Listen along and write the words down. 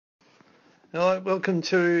Hello, welcome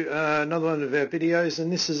to another one of our videos,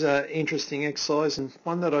 and this is an interesting exercise and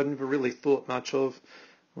one that I never really thought much of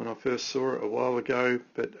when I first saw it a while ago,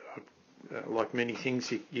 but like many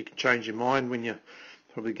things you can change your mind when you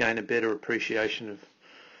probably gain a better appreciation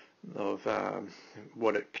of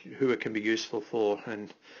who it can be useful for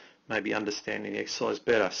and maybe understanding the exercise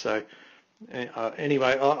better. So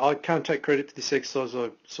anyway, I can't take credit to this exercise. I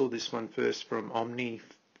saw this one first from Omni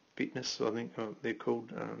Fitness, I think they're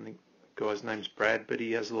called. I think the guy's name's Brad, but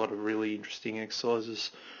he has a lot of really interesting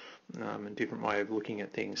exercises and different way of looking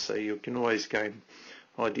at things. So you can always gain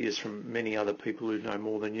ideas from many other people who know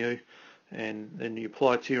more than you, and then you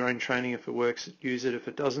apply it to your own training. If it works, use it. If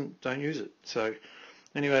it doesn't, don't use it. So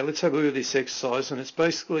anyway, let's have a look at this exercise, and it's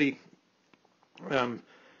basically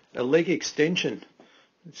a leg extension.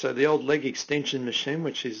 So the old leg extension machine,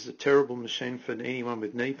 which is a terrible machine for anyone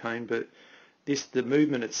with knee pain, but the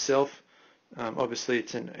movement itself, obviously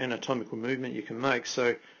it's an anatomical movement you can make,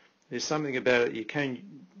 so there's something about it you can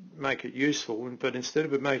make it useful, but instead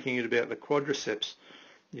of making it about the quadriceps,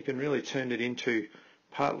 you can really turn it into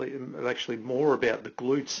actually more about the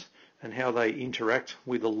glutes and how they interact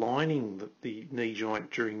with aligning the knee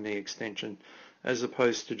joint during knee extension, as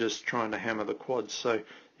opposed to just trying to hammer the quads. So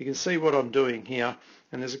you can see what I'm doing here,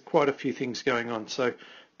 and there's quite a few things going on. So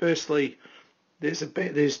firstly,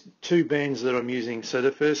 there's two bands that I'm using. So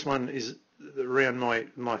the first one is around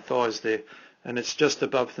my thighs there, and it's just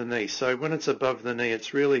above the knee. So when it's above the knee,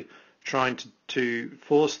 it's really trying to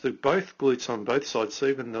force both glutes on both sides, so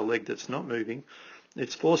even the leg that's not moving,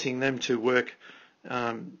 it's forcing them to work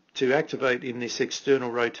to activate in this external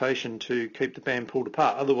rotation to keep the band pulled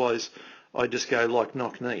apart. Otherwise, I just go like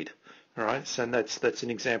knock-kneed. All right, so that's an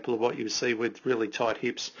example of what you see with really tight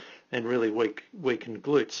hips and really weakened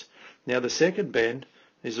glutes. Now the second band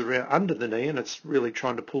is around under the knee, and it's really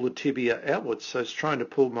trying to pull the tibia outwards. So it's trying to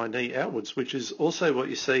pull my knee outwards, which is also what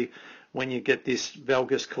you see when you get this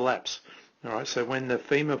valgus collapse. All right, so when the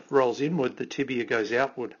femur rolls inward, the tibia goes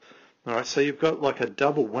outward. All right, so you've got like a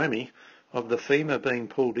double whammy of the femur being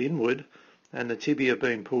pulled inward and the tibia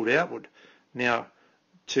being pulled outward. Now,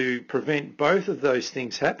 to prevent both of those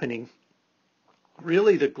things happening,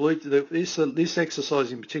 really the glute, this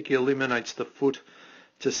exercise in particular eliminates the foot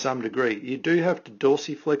to some degree. You do have to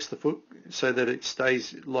dorsiflex the foot so that it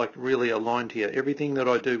stays like really aligned here. Everything that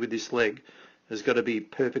I do with this leg has got to be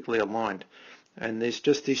perfectly aligned. And there's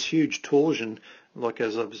just this huge torsion, like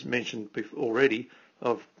as I've mentioned already,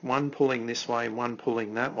 of one pulling this way and one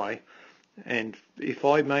pulling that way. And if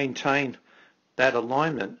I maintain that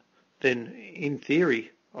alignment, then in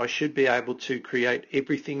theory I should be able to create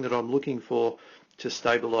everything that I'm looking for to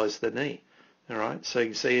stabilize the knee. All right, so you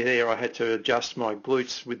can see here I had to adjust my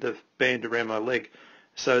glutes with the band around my leg.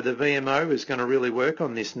 So the VMO is going to really work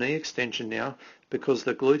on this knee extension now, because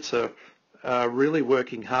the glutes are really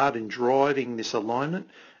working hard in driving this alignment.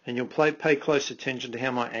 And you'll pay close attention to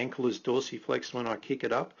how my ankle is dorsiflexed when I kick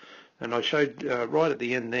it up. And I showed right at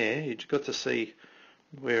the end there, you've got to see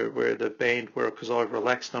where the band, because I've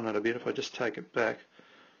relaxed on it a bit, if I just take it back,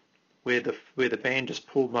 where the band just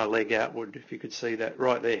pulled my leg outward, if you could see that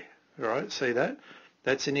right there. All right, see that?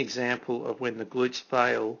 That's an example of when the glutes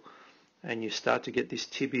fail and you start to get this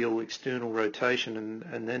tibial external rotation,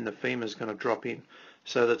 and then the femur is going to drop in.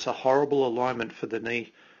 So that's a horrible alignment for the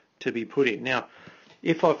knee to be put in. Now,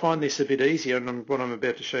 if I find this a bit easier, and what I'm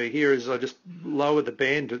about to show you here is I just lower the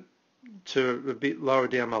band to a bit lower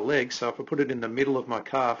down my leg. So if I put it in the middle of my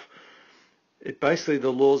calf, it basically, the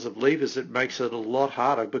laws of levers, it makes it a lot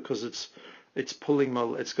harder, because it's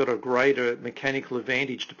got a greater mechanical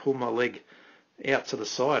advantage to pull my leg out to the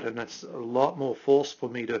side, and that's a lot more force for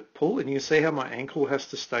me to pull. And you can see how my ankle has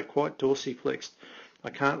to stay quite dorsiflexed. I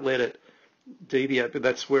can't let it deviate, but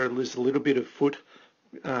that's where there's a little bit of foot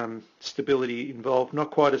stability involved,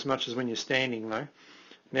 not quite as much as when you're standing though.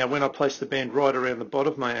 Now when I place the band right around the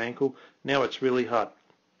bottom of my ankle, now it's really hard.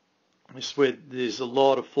 It's where there's a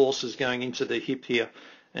lot of forces going into the hip here,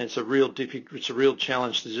 and it's a real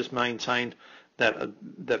challenge to just maintain that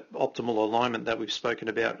optimal alignment that we've spoken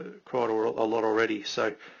about quite a lot already.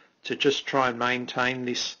 So to just try and maintain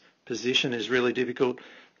this position is really difficult.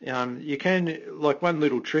 You can, like one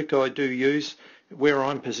little trick I do use, where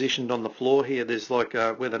I'm positioned on the floor here, there's like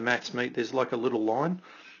where the mats meet, there's like a little line,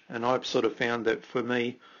 and I've sort of found that for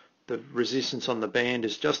me the resistance on the band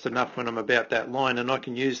is just enough when I'm about that line, and I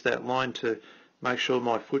can use that line to make sure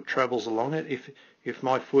my foot travels along it. If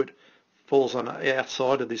my foot falls on the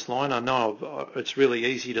outside of this line, I know it's really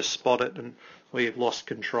easy to spot it and we've lost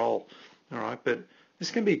control. All right, but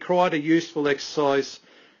this can be quite a useful exercise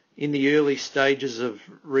in the early stages of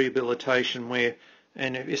rehabilitation, where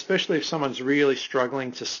And especially if someone's really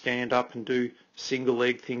struggling to stand up and do single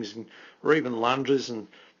leg things, or even lunges, and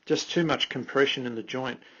just too much compression in the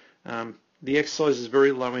joint. The exercise is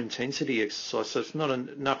very low intensity exercise, so it's not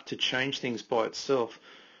enough to change things by itself.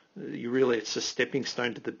 It's a stepping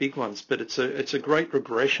stone to the big ones, but it's a great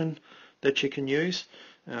regression that you can use.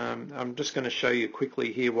 I'm just going to show you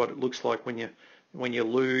quickly here what it looks like when you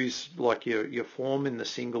lose like your form in the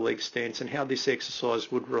single leg stance, and how this exercise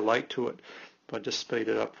would relate to it. If I just speed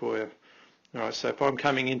it up for you. All right, so if I'm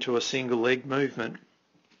coming into a single leg movement,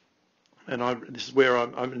 and this is where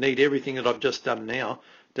I need everything that I've just done now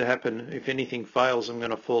to happen. If anything fails, I'm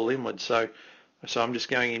going to fall inward. So I'm just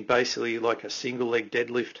going in basically like a single leg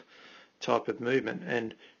deadlift type of movement,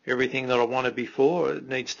 and everything that I wanted before, it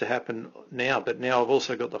needs to happen now. But now I've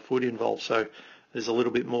also got the foot involved, so there's a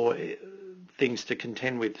little bit more things to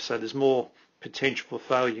contend with. So there's more potential for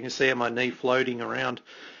failure. You can see how my knee floating around,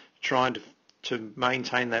 trying to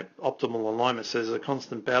maintain that optimal alignment. So there's a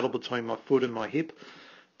constant battle between my foot and my hip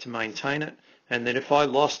to maintain it. And then if I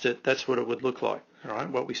lost it, that's what it would look like. All right,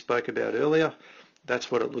 what we spoke about earlier,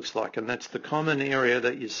 that's what it looks like. And that's the common area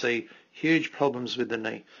that you see huge problems with the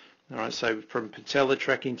knee. All right, so from patella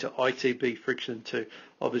tracking to ITB friction to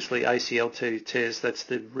obviously ACL tears, that's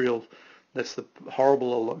the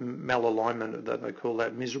horrible malalignment that they call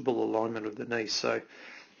that, miserable alignment of the knee. So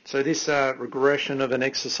this regression of an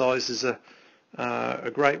exercise is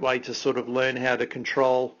a great way to sort of learn how to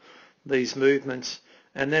control these movements.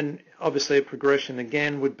 And then obviously a progression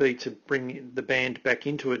again would be to bring the band back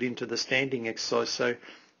into the standing exercise. So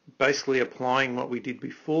basically applying what we did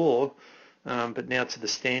before, but now to the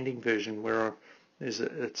standing version, where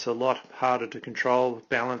it's a lot harder to control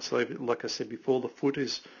balance. Like I said before, the foot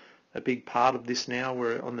is a big part of this now,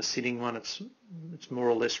 where on the sitting one it's more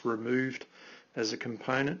or less removed as a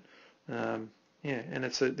component. And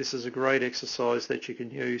this is a great exercise that you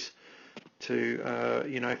can use to,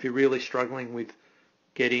 if you're really struggling with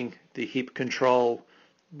getting the hip control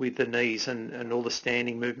with the knees and all the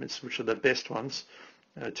standing movements, which are the best ones,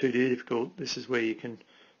 too difficult, this is where you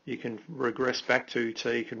can regress back to,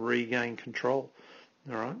 so you can regain control.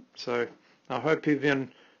 All right, so I hope you've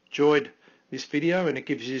enjoyed this video, and it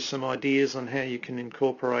gives you some ideas on how you can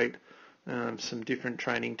incorporate some different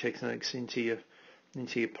training techniques into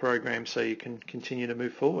your program, so you can continue to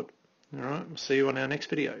move forward. All right, we'll see you on our next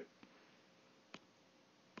video.